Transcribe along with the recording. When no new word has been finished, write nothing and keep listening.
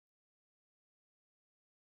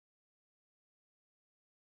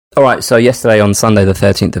All right, so yesterday on Sunday, the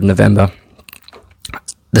 13th of November,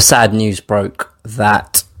 the sad news broke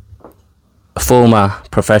that former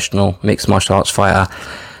professional mixed martial arts fighter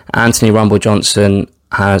Anthony Rumble Johnson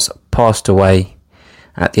has passed away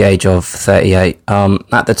at the age of 38.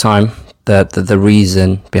 At the time, the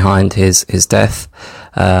reason behind his death,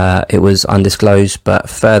 it was undisclosed, but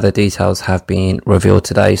further details have been revealed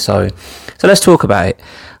today. So let's talk about it.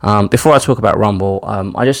 Before I talk about Rumble,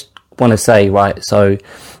 I just want to say, right, so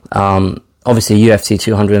obviously UFC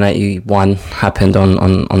 281 happened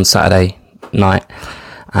on Saturday night,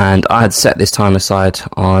 and I had set this time aside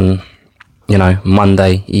on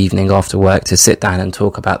Monday evening after work to sit down and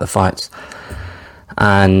talk about the fights.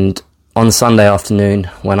 And on Sunday afternoon,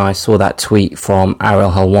 when I saw that tweet from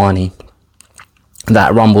Ariel Helwani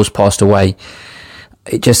that Rumble's passed away,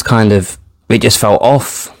 it just felt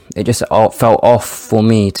off. It just felt off for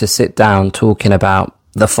me to sit down talking about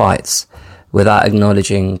the fights without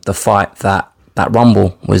acknowledging the fight that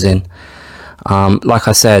Rumble was in. Like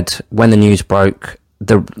I said, when the news broke,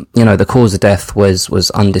 the cause of death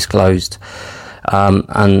was undisclosed. And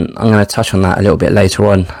I'm going to touch on that a little bit later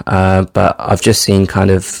on. But I've just seen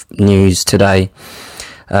kind of news today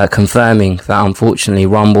confirming that unfortunately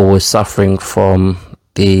Rumble was suffering from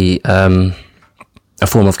a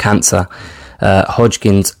form of cancer,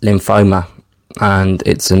 Hodgkin's lymphoma, and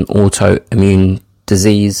it's an autoimmune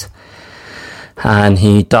disease. And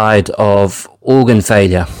he died of organ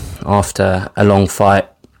failure after a long fight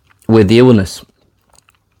with the illness.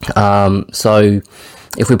 So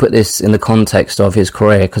if we put this in the context of his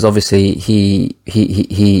career, because obviously he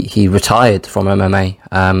retired from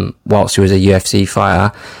MMA whilst he was a UFC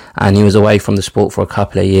fighter, and he was away from the sport for a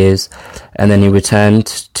couple of years, and then he returned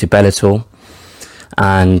to Bellator,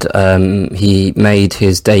 and he made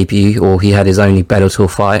his debut, or he had his only Bellator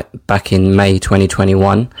fight back in May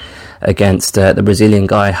 2021 against the Brazilian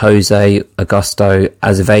guy Jose Augusto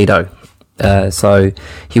Azevedo. So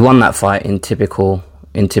he won that fight in typical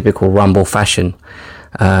Rumble fashion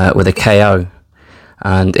with a KO,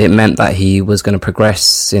 and it meant that he was going to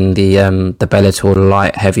progress in the Bellator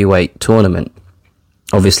light heavyweight tournament.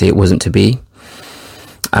 Obviously it wasn't to be,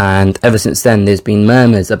 and ever since then there's been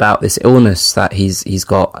murmurs about this illness that he's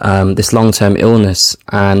got, this long-term illness.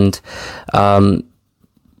 And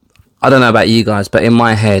I don't know about you guys, but in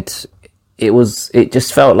my head it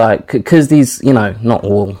just felt like, because these, not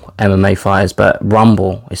all MMA fighters, but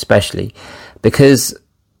Rumble especially, because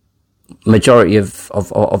majority of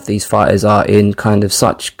these fighters are in kind of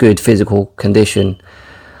such good physical condition,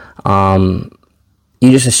 you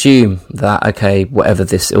just assume that, okay, whatever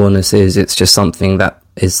this illness is, it's just something that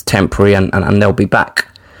is temporary, and they'll be back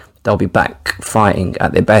fighting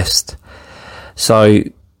at their best. So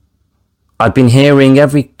I'd been hearing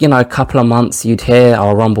every couple of months you'd hear,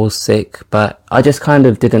 oh, Rumble's sick, but I just kind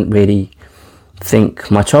of didn't really think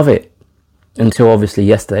much of it until obviously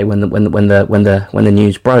yesterday when the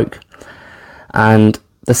news broke. And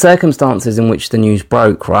the circumstances in which the news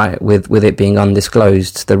broke, right, with it being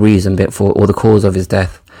undisclosed, the reason bit for, or the cause of his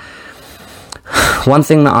death. One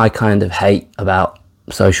thing that I kind of hate about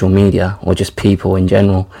social media, or just people in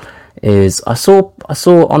general, is I saw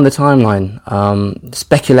on the timeline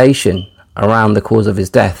speculation around the cause of his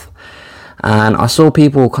death, and I saw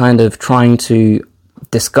people kind of trying to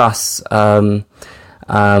discuss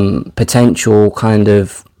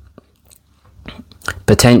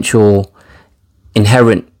potential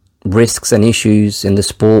inherent risks and issues in the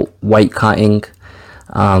sport, weight cutting,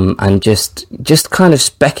 and just kind of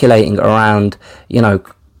speculating around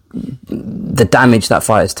the damage that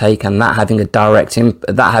fighters take, and that having a direct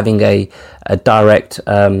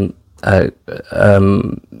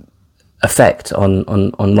effect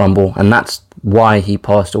on Rumble, and that's why he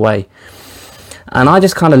passed away. And I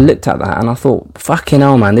just kind of looked at that and I thought, fucking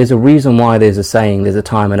hell, man, there's a reason why there's a saying, there's a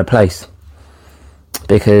time and a place,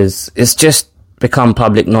 because it's just become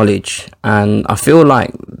public knowledge. And I feel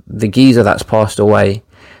like the geezer that's passed away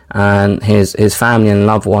and his family and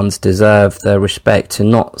loved ones deserve the respect to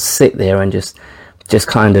not sit there and just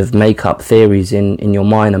kind of make up theories in your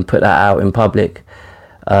mind and put that out in public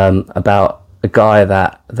about a guy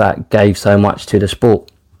that gave so much to the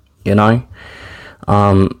sport. That's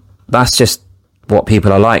just what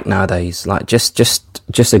people are like nowadays. Like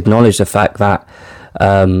just acknowledge the fact that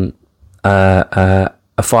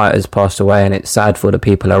a fighter's passed away, and it's sad for the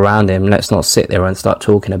people around him. Let's not sit there and start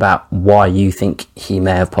talking about why you think he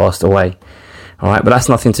may have passed away. All right, but that's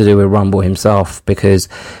nothing to do with Rumble himself, because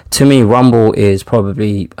to me, Rumble is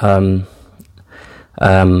probably he's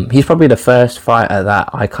probably the first fighter that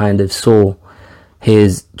I kind of saw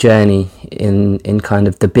his journey in kind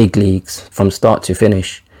of the big leagues from start to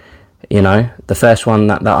finish. You know, the first one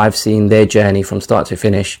that I've seen their journey from start to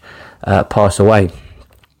finish pass away.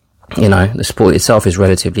 You know, the sport itself is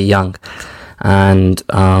relatively young. And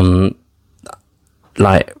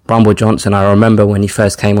like Rumble Johnson, I remember when he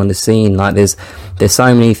first came on the scene, like there's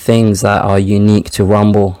so many things that are unique to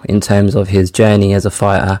Rumble in terms of his journey as a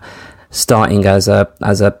fighter, starting as a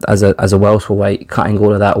welterweight, cutting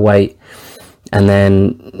all of that weight. And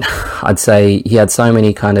then I'd say he had so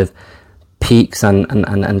many kind of peaks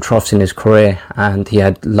and troughs in his career, and he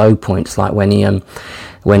had low points, like when he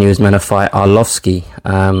was meant to fight Arlovsky.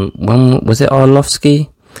 When was it Arlovsky?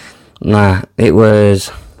 Nah, he was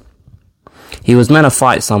meant to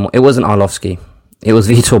fight someone. It wasn't Arlovsky. It was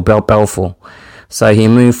Vitor Belfort. So he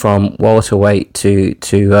moved from welterweight to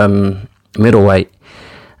middleweight,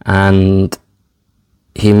 and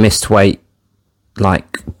he missed weight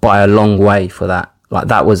like by a long way for that. Like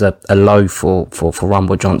that was a low for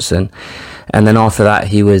Rumble Johnson. And then after that,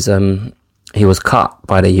 he was cut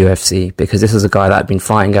by the UFC, because this is a guy that had been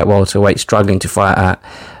fighting at welterweight, struggling to fight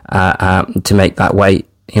to make that weight.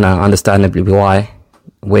 You know, understandably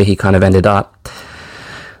where he kind of ended up.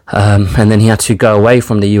 And then he had to go away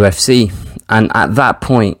from the UFC. And at that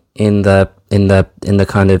point in the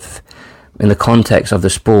context of the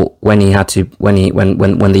sport, when the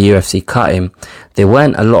UFC cut him, there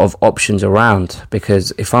weren't a lot of options around,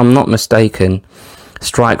 because if I'm not mistaken,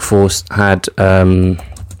 Strikeforce had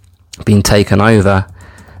been taken over.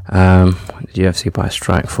 Did UFC buy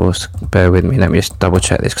Strikeforce? Bear with me, let me just double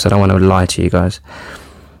check this, because I don't want to lie to you guys.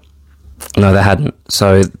 No, they hadn't.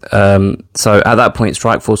 So at that point,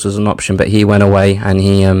 Strikeforce was an option, but he went away, and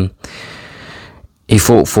he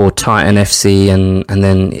fought for Titan FC, and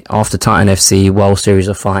then after Titan FC, World Series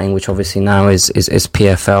of Fighting, which obviously now is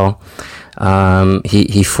PFL.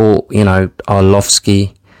 He fought, you know,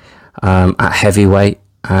 Arlovsky at heavyweight,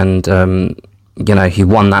 and you know, he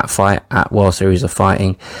won that fight at World Series of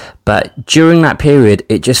Fighting. But during that period,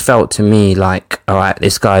 it just felt to me like, all right,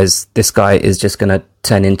 this guy is just going to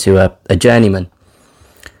turn into a journeyman.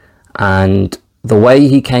 And the way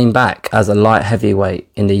he came back as a light heavyweight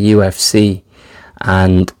in the UFC,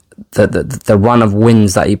 and the run of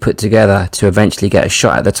wins that he put together to eventually get a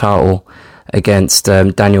shot at the title against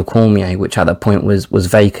Daniel Cormier, which at that point was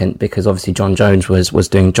vacant, because obviously John Jones was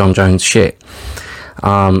doing John Jones shit.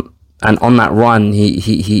 And on that run,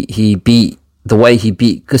 he beat, the way he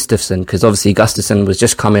beat Gustafsson, because obviously Gustafsson was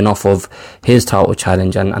just coming off of his title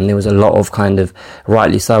challenge, and there was a lot of kind of,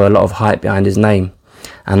 rightly so, a lot of hype behind his name.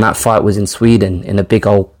 And that fight was in Sweden, in a big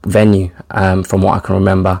old venue, from what I can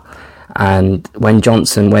remember. And when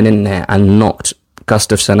Johnson went in there and knocked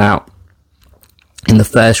Gustafsson out in the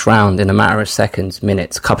first round in a matter of seconds,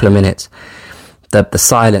 minutes, couple of minutes, the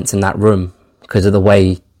silence in that room, because of the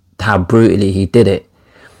way, how brutally he did it.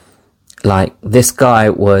 Like, this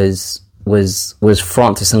guy was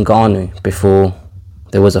Francis Ngannou before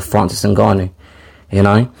there was a Francis Ngannou, you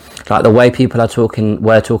know? Like, the way people were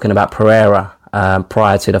talking about Pereira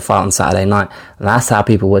prior to the fight on Saturday night, that's how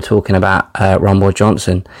people were talking about Rumble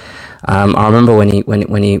Johnson. I remember when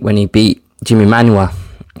he beat Jimmy Manuwa,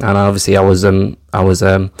 and obviously I was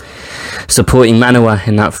supporting Manuwa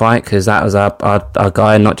in that fight, because that was our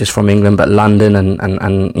guy, not just from England but London,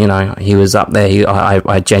 and you know, he was up there.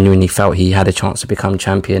 I genuinely felt he had a chance to become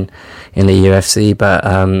champion in the UFC, but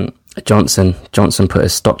Johnson put a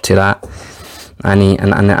stop to that, and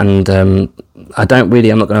I don't really,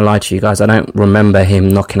 I'm not going to lie to you guys, I don't remember him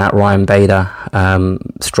knocking out Ryan Bader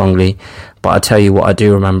strongly, but I tell you what I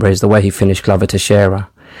do remember is the way he finished Glover Teixeira.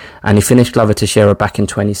 And he finished Glover Teixeira back in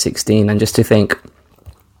 2016. And just to think,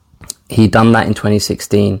 he'd done that in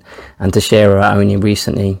 2016, and Teixeira only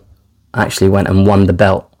recently actually went and won the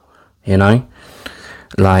belt, you know?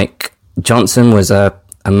 Like, Johnson was a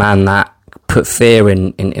man that put fear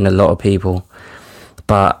in a lot of people.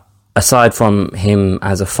 But aside from him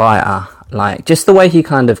as a fighter, like, just the way he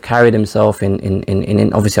kind of carried himself in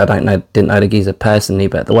obviously didn't know the geezer personally,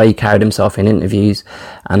 but the way he carried himself in interviews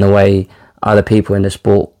and the way other people in the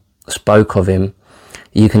sport spoke of him,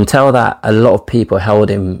 you can tell that a lot of people held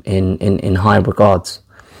him in high regards,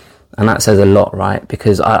 and that says a lot, right?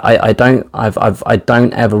 Because I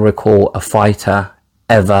don't ever recall a fighter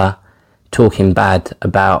ever talking bad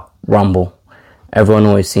about Rumble. Everyone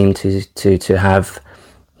always seemed to have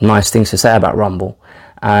nice things to say about Rumble,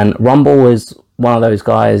 and Rumble was one of those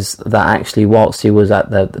guys that actually, whilst he was at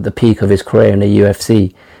the peak of his career in the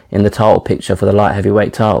UFC, in the title picture for the light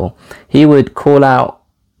heavyweight title, he would call out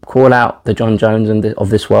the John Jones of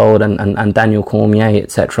this world and Daniel Cormier,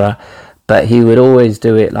 etc. But he would always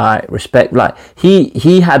do it like respect. Like,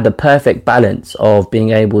 he had the perfect balance of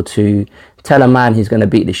being able to tell a man he's going to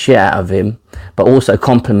beat the shit out of him, but also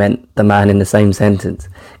compliment the man in the same sentence,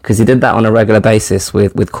 because he did that on a regular basis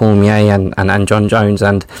with Cormier and John Jones.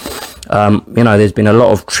 And there's been a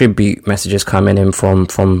lot of tribute messages coming in from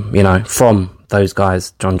those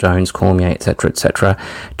guys, John Jones, Cormier, etc.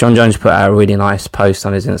 John Jones put out a really nice post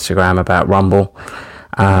on his Instagram about Rumble,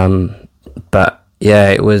 but yeah,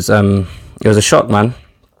 it was a shock, man.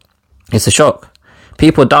 It's a shock.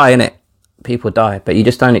 People die, innit? People die, but you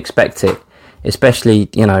just don't expect it, especially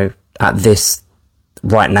at this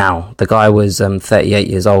right now. The guy was 38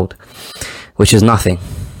 years old, which is nothing.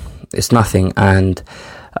 It's nothing. And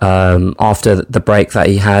after the break that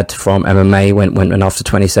he had from MMA, when after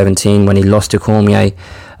 2017, when he lost to Cormier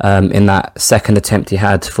in that second attempt he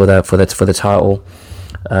had for the title,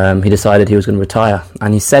 he decided he was going to retire.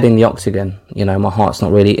 And he said in the octagon, my heart's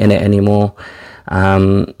not really in it anymore.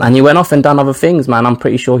 And he went off and done other things, man. I'm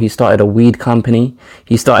pretty sure he started a weed company.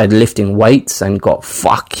 He started lifting weights and got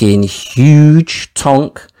fucking huge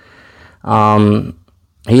tonk.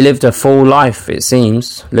 He lived a full life, it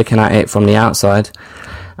seems, looking at it from the outside.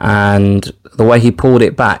 And the way he pulled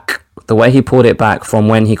it back from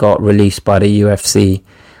when he got released by the UFC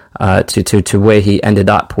to where he ended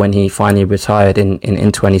up when he finally retired in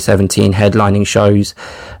 2017, headlining shows,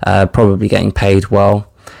 probably getting paid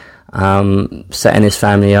well, setting his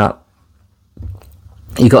family up.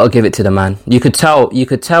 You got to give it to the man. You could tell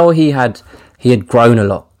he had grown a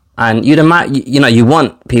lot. And you'd imagine, you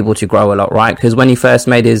want people to grow a lot, right? Because when he first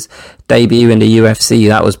made his debut in the UFC,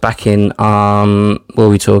 that was back in, what were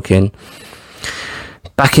we talking?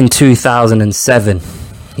 Back in 2007,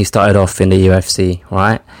 he started off in the UFC,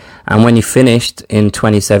 right? And when he finished in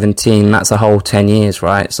 2017, that's a whole 10 years,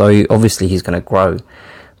 right? So obviously he's going to grow.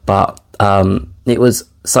 But it was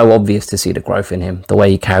so obvious to see the growth in him, the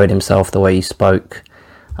way he carried himself, the way he spoke.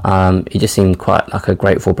 He just seemed quite like a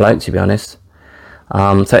grateful bloke, to be honest.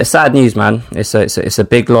 So it's sad news, man. It's a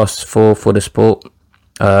big loss for the sport.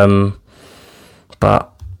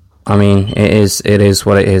 But I mean, it is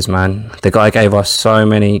what it is, man. The guy gave us so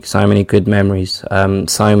many good memories.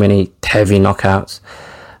 So many heavy knockouts.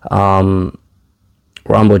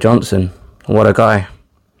 Rumble Johnson, what a guy,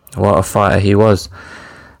 what a fighter he was.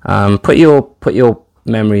 Put your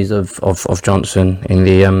memories of Johnson in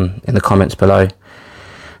the comments below.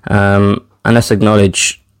 And let's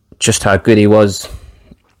acknowledge just how good he was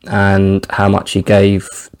and how much he gave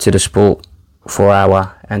to the sport for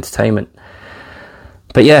our entertainment.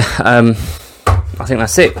 But yeah, I think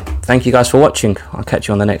that's it. Thank you guys for watching. I'll catch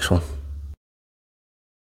you on the next one.